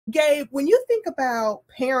Gabe, when you think about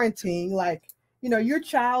parenting, like, you're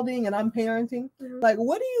childing and I'm parenting, like,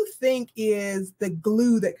 what do you think is the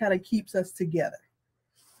glue that kind of keeps us together?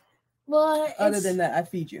 Well, other than that, I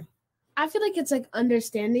feed you. I feel like it's like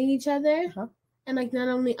understanding each other, and like not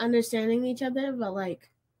only understanding each other, but like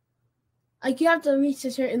you have to reach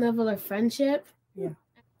a certain level of friendship. Yeah.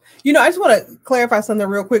 I just want to clarify something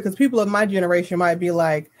real quick, because people of my generation might be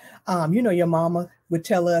like, your mama would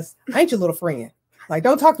tell us, I ain't your little friend. Like,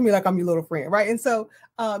 don't talk to me like I'm your little friend, right? And so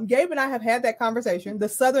Gabe and I have had that conversation. The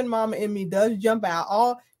Southern mama in me does jump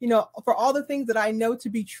out. For all the things that I know to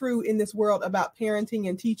be true in this world about parenting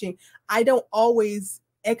and teaching, I don't always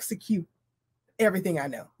execute everything I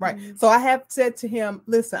know, right? So I have said to him,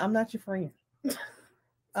 listen, I'm not your friend.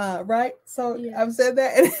 Right? So I've said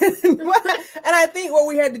that. And I think what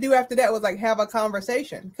we had to do after that was like have a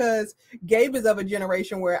conversation, because Gabe is of a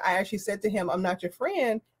generation where I actually said to him, I'm not your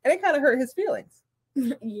friend. And it kind of hurt his feelings.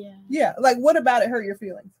 Yeah. Like, what about it hurt your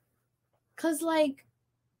feelings? Because like,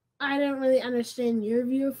 I didn't really understand your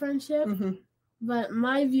view of friendship, but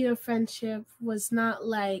my view of friendship was not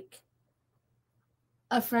like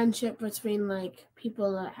a friendship between like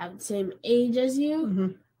people that have the same age as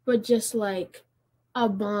you, but just like a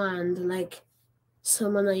bond, like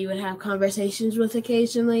someone that you would have conversations with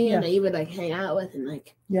occasionally and that you would like hang out with and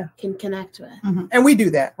like can connect with. And we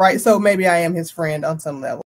do that, right? So maybe I am his friend on some level.